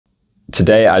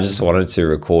Today, I just wanted to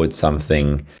record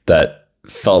something that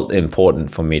felt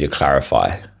important for me to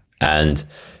clarify. And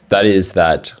that is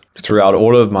that throughout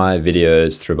all of my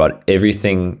videos, throughout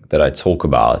everything that I talk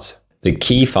about, the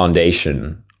key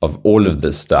foundation of all of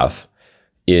this stuff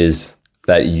is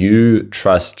that you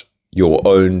trust your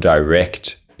own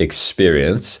direct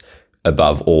experience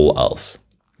above all else,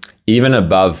 even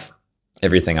above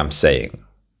everything I'm saying,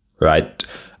 right?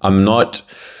 I'm not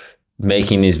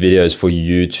making these videos for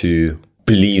you to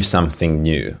believe something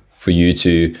new, for you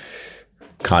to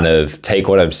kind of take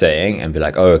what I'm saying and be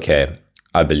like, oh, okay,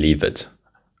 I believe it.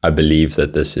 I believe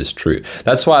that this is true.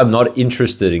 That's why I'm not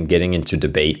interested in getting into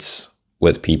debates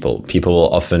with people. People will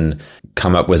often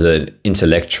come up with an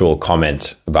intellectual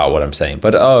comment about what I'm saying,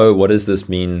 but oh, what does this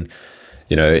mean,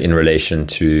 in relation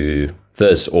to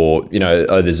this? Or,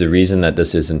 oh, there's a reason that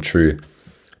this isn't true.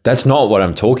 That's not what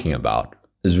I'm talking about.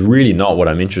 It's really not what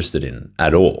I'm interested in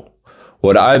at all.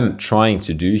 What I'm trying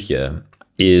to do here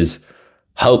is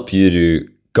help you to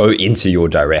go into your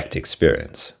direct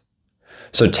experience.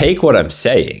 So take what I'm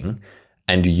saying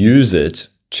and use it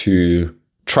to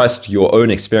trust your own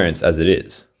experience as it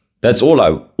is. That's all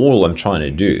I'm trying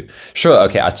to do. Sure,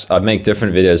 okay, I make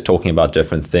different videos talking about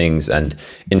different things, and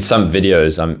in some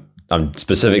videos I'm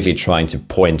specifically trying to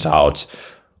point out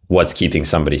what's keeping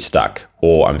somebody stuck,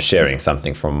 or I'm sharing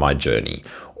something from my journey,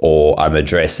 or I'm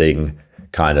addressing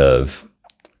kind of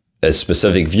a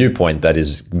specific viewpoint that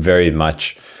is very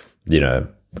much,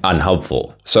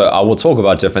 unhelpful. So I will talk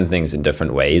about different things in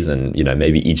different ways, and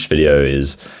maybe each video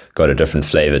is got a different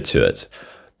flavor to it.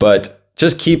 But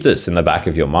just keep this in the back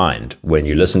of your mind when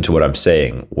you listen to what I'm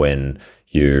saying, when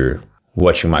you're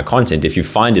watching my content. If you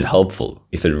find it helpful,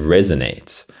 if it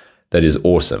resonates, that is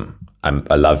awesome.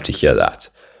 I love to hear that.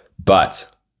 But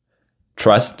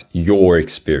trust your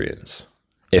experience.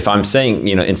 If I'm saying,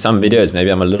 in some videos,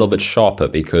 maybe I'm a little bit sharper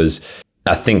because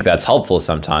I think that's helpful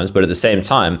sometimes, but at the same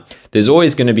time, there's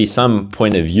always going to be some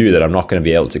point of view that I'm not going to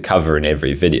be able to cover in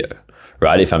every video,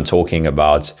 right? If I'm talking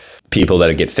about people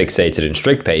that get fixated in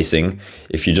strict pacing,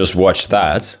 if you just watch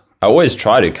that, I always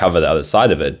try to cover the other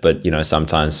side of it, but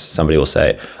sometimes somebody will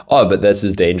say, oh, but this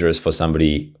is dangerous for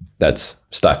somebody that's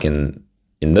stuck in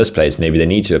this place. Maybe they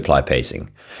need to apply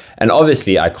pacing. And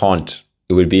obviously I can't.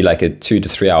 It would be like a 2 to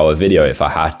 3 hour video if I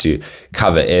had to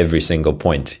cover every single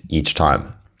point each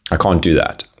time. I can't do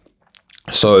that.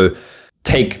 So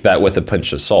take that with a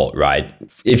pinch of salt, right?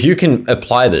 If you can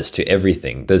apply this to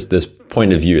everything, there's this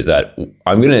point of view that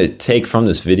I'm going to take from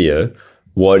this video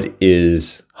what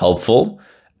is helpful.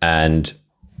 And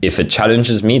if it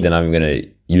challenges me, then I'm going to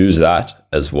use that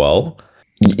as well.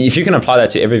 If you can apply that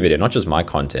to every video, not just my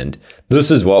content,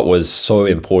 this is what was so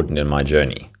important in my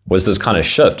journey, was this kind of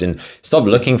shift, and stop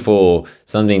looking for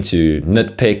something to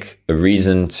nitpick, a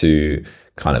reason to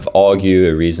kind of argue,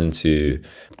 a reason to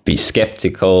be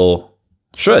skeptical.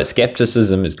 Sure,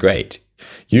 skepticism is great.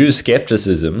 Use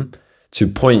skepticism to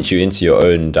point you into your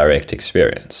own direct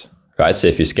experience, right? So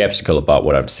if you're skeptical about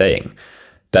what I'm saying,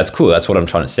 that's cool. That's what I'm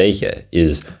trying to say here,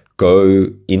 is go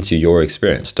into your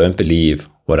experience. Don't believe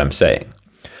what I'm saying.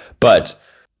 But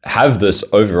have this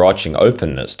overarching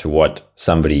openness to what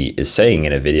somebody is saying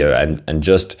in a video, and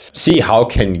just see how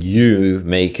can you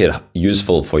make it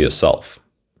useful for yourself.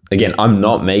 Again, I'm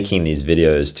not making these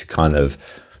videos to kind of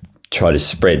try to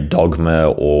spread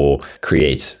dogma or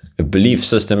create a belief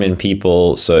system in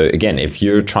people. So again, if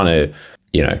you're trying to,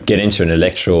 get into an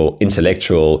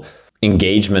intellectual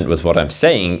engagement with what I'm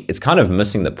saying, it's kind of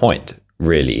missing the point,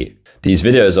 really. These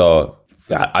videos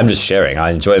I'm just sharing.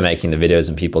 I enjoy making the videos,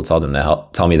 and people tell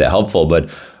me they're helpful.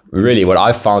 But really what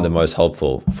I found the most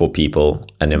helpful for people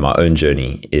and in my own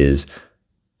journey is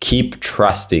keep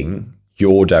trusting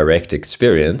your direct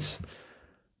experience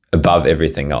above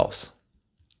everything else.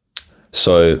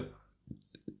 So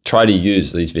try to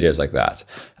use these videos like that,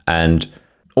 and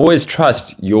always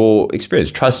trust your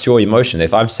experience, trust your emotion.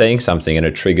 If I'm saying something and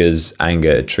it triggers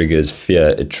anger, it triggers fear,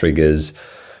 it triggers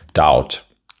doubt,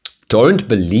 don't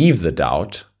believe the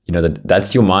doubt.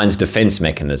 That's your mind's defense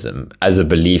mechanism as a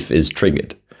belief is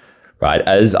triggered, right?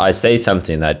 As I say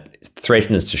something that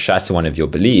threatens to shatter one of your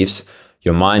beliefs,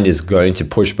 your mind is going to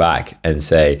push back and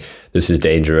say, this is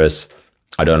dangerous.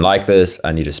 I don't like this.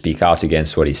 I need to speak out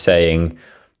against what he's saying.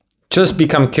 Just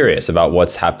become curious about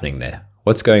what's happening there.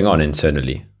 What's going on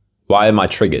internally? Why am I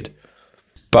triggered?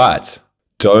 But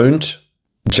don't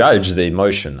judge the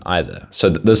emotion either. So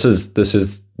this is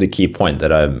the key point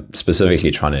that I'm specifically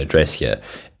trying to address here,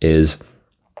 is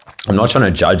I'm not trying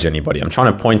to judge anybody. I'm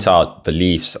trying to point out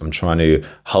beliefs. I'm trying to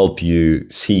help you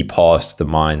see past the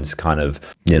mind's kind of,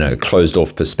 closed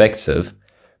off perspective.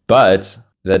 But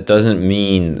that doesn't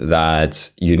mean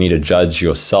that you need to judge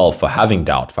yourself for having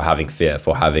doubt, for having fear,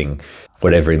 for having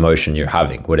whatever emotion you're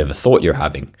having, whatever thought you're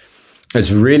having.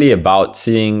 It's really about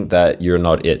seeing that you're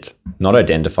not it, not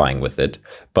identifying with it,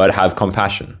 but have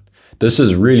compassion. This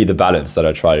is really the balance that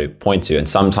I try to point to. And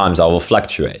sometimes I will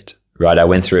fluctuate, right? I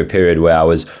went through a period where I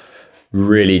was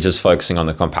really just focusing on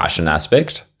the compassion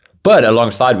aspect. But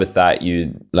alongside with that,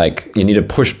 you need to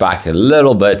push back a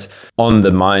little bit on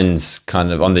the mind's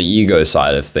kind of on the ego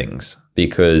side of things,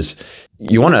 because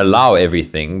you want to allow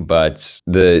everything, but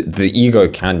the ego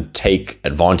can take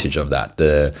advantage of that.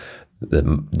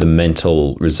 The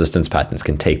mental resistance patterns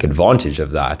can take advantage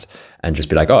of that and just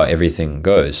be like, oh, everything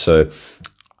goes. So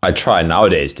I try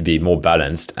nowadays to be more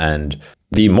balanced and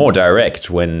be more direct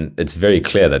when it's very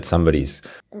clear that somebody's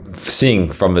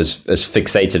seeing from a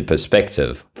fixated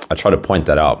perspective. I try to point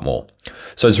that out more.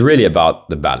 So it's really about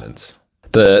the balance.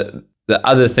 The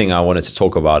other thing I wanted to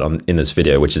talk about in this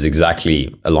video, which is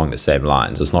exactly along the same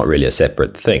lines, it's not really a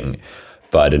separate thing,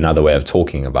 but another way of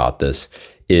talking about this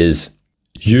is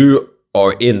you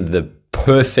are in the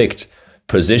perfect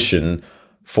position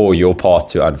for your path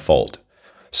to unfold.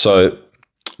 So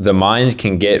the mind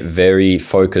can get very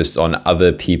focused on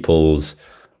other people's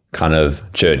kind of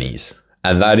journeys.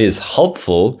 And that is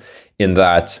helpful in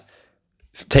that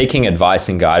taking advice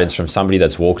and guidance from somebody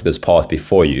that's walked this path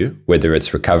before you, whether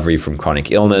it's recovery from chronic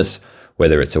illness,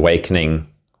 whether it's awakening,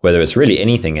 whether it's really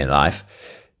anything in life,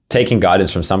 taking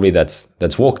guidance from somebody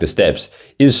that's walked the steps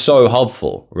is so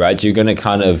helpful, right? You're going to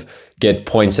kind of get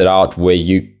pointed out where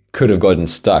you could have gotten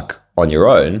stuck on your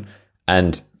own,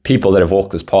 and people that have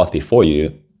walked this path before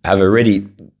you have already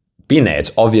been there.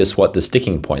 It's obvious what the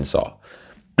sticking points are.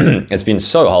 It's been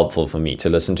so helpful for me to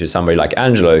listen to somebody like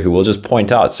Angelo who will just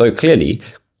point out so clearly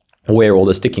where all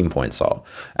the sticking points are.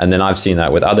 And then I've seen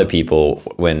that with other people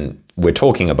when we're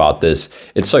talking about this.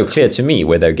 It's so clear to me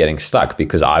where they're getting stuck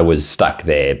because I was stuck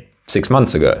there 6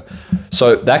 months ago.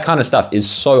 So that kind of stuff is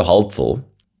so helpful.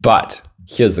 But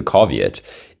here's the caveat,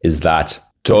 is that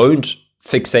don't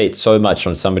fixate so much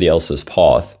on somebody else's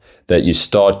path that you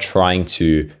start trying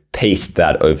to paste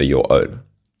that over your own.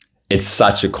 It's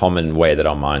such a common way that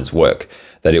our minds work,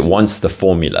 that it wants the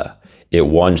formula. It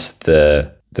wants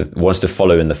wants to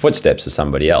follow in the footsteps of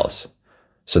somebody else.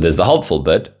 So there's the helpful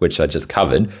bit, which I just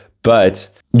covered, but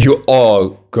you are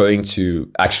going to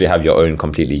actually have your own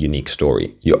completely unique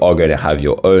story. You are going to have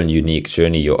your own unique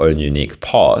journey, your own unique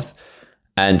path.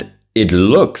 And it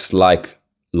looks like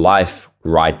life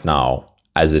right now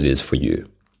as it is for you.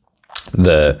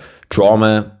 The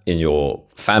drama in your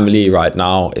family right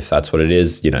now, if that's what it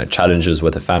is, challenges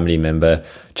with a family member,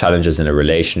 challenges in a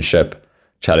relationship,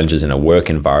 challenges in a work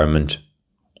environment,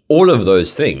 all of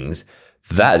those things,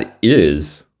 that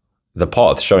is the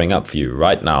path showing up for you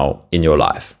right now in your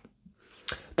life.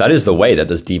 That is the way that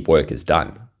this deep work is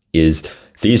done, is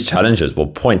these challenges will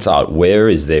point out where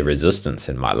is there resistance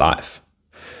in my life.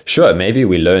 Sure, maybe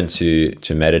we learn to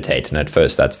meditate, and at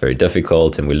first that's very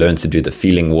difficult, and we learn to do the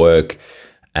feeling work.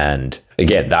 And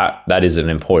again, that is an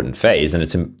important phase,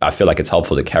 and I feel like it's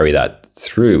helpful to carry that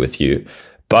through with you.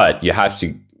 But you have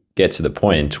to get to the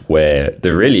point where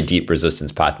the really deep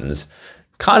resistance patterns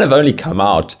kind of only come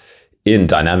out in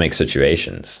dynamic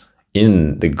situations,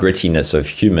 in the grittiness of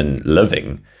human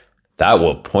living. That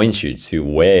will point you to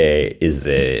where is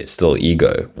there still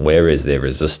ego, where is there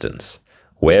resistance,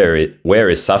 where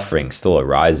is suffering still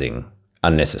arising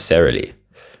unnecessarily,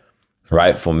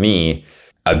 right? For me,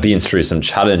 I've been through some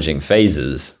challenging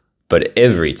phases, but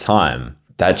every time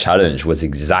that challenge was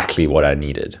exactly what I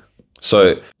needed.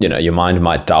 So, your mind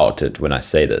might doubt it when I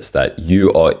say this, that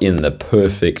you are in the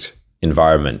perfect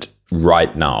environment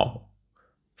right now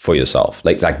for yourself.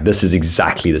 Like this is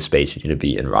exactly the space you need to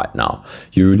be in right now.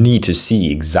 You need to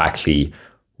see exactly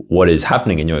what is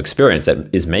happening in your experience that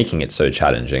is making it so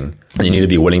challenging. And you need to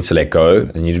be willing to let go,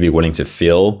 and you need to be willing to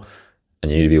feel,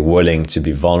 and you need to be willing to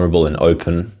be vulnerable and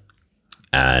open.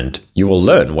 And you will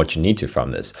learn what you need to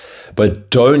from this.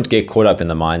 But don't get caught up in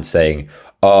the mind saying,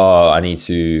 oh, I need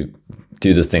to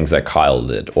do the things that Kyle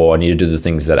did, or I need to do the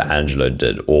things that Angelo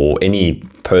did, or any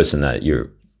person that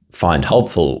you find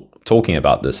helpful talking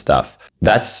about this stuff.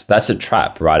 That's a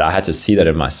trap, right? I had to see that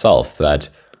in myself, that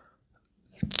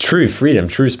true freedom,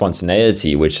 true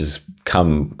spontaneity, which has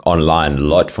come online a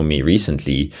lot for me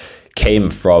recently, came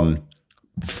from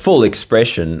full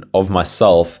expression of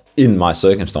myself in my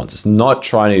circumstances, not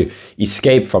trying to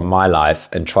escape from my life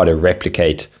and try to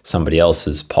replicate somebody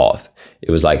else's path. It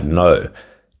was like, no,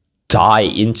 die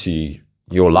into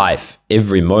your life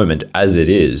every moment as it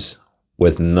is,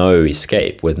 with no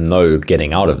escape, with no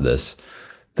getting out of this.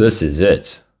 This is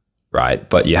it, right?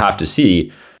 But you have to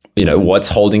see, what's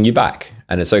holding you back.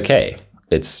 And it's okay.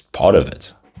 It's part of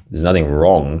it. There's nothing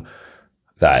wrong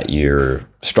that you're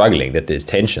struggling, that there's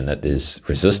tension, that there's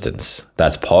resistance.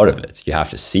 That's part of it. You have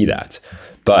to see that.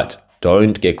 But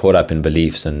don't get caught up in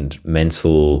beliefs and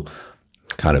mental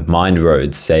kind of mind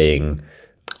roads saying,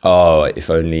 oh, if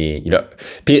only, you know,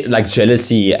 like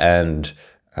jealousy and,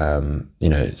 you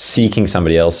know, seeking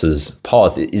somebody else's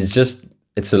path is just,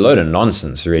 it's a load of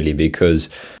nonsense, really, because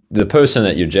the person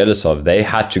that you're jealous of, they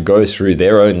had to go through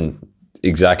their own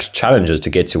exact challenges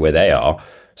to get to where they are.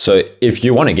 So if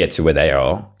you want to get to where they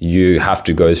are, you have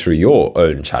to go through your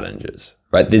own challenges,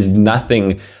 right? There's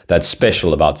nothing that's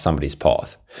special about somebody's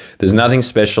path. There's nothing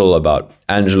special about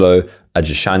Angelo,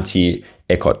 Adyashanti,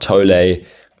 Eckhart Tolle,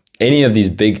 any of these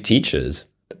big teachers.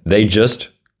 They just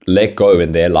let go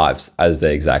in their lives as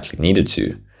they exactly needed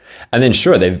to. And then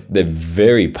sure, they're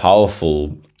very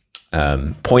powerful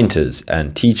pointers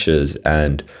and teachers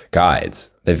and guides.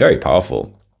 They're very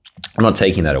powerful. I'm not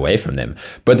taking that away from them,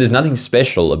 but there's nothing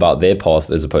special about their path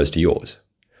as opposed to yours.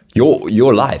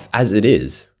 Your life as it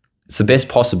is, it's the best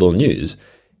possible news,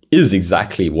 is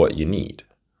exactly what you need,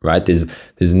 right? There's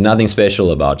nothing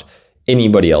special about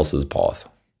anybody else's path.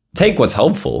 Take what's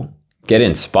helpful, get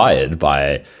inspired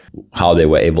by how they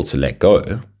were able to let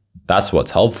go. That's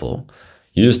what's helpful.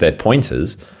 Use their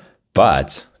pointers,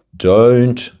 but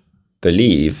don't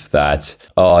believe that,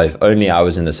 oh, if only I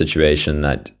was in the situation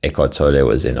that Eckhart Tolle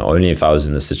was in, or only if I was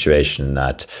in the situation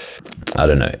that, I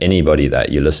don't know, anybody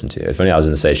that you listen to, if only I was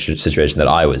in the same situation that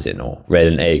I was in, or read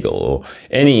an Hegel, or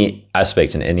any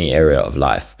aspect in any area of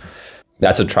life.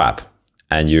 That's a trap.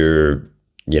 And you're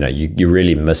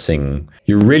really missing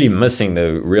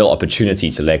the real opportunity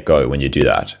to let go when you do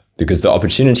that. Because the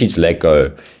opportunity to let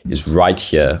go is right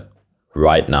here,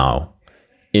 right now,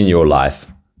 in your life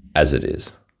as it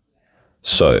is.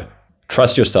 So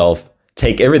trust yourself,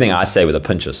 take everything I say with a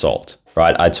pinch of salt,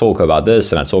 right? I talk about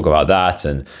this and I talk about that,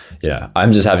 and you know,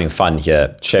 I'm just having fun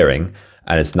here sharing,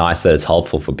 and it's nice that it's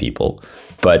helpful for people,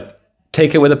 but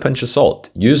take it with a pinch of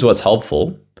salt. Use what's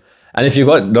helpful. And if you've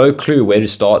got no clue where to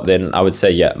start, then I would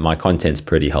say, yeah, my content's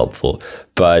pretty helpful.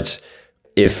 But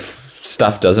if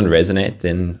stuff doesn't resonate,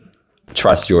 then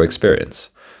trust your experience.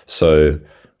 So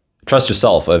trust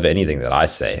yourself over anything that I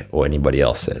say or anybody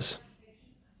else says.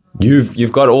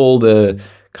 You've got all the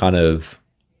kind of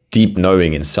deep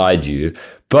knowing inside you,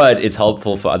 but it's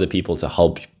helpful for other people to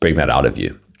help bring that out of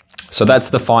you. So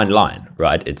that's the fine line,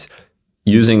 right? It's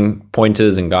using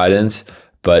pointers and guidance,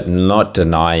 but not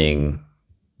denying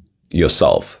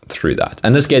yourself through that.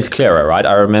 And this gets clearer, right?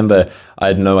 I remember I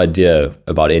had no idea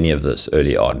about any of this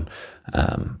early on.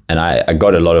 And I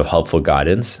got a lot of helpful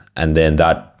guidance, and then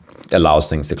that allows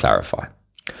things to clarify.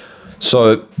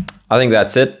 So I think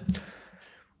that's it.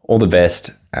 All the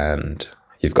best, and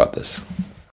you've got this.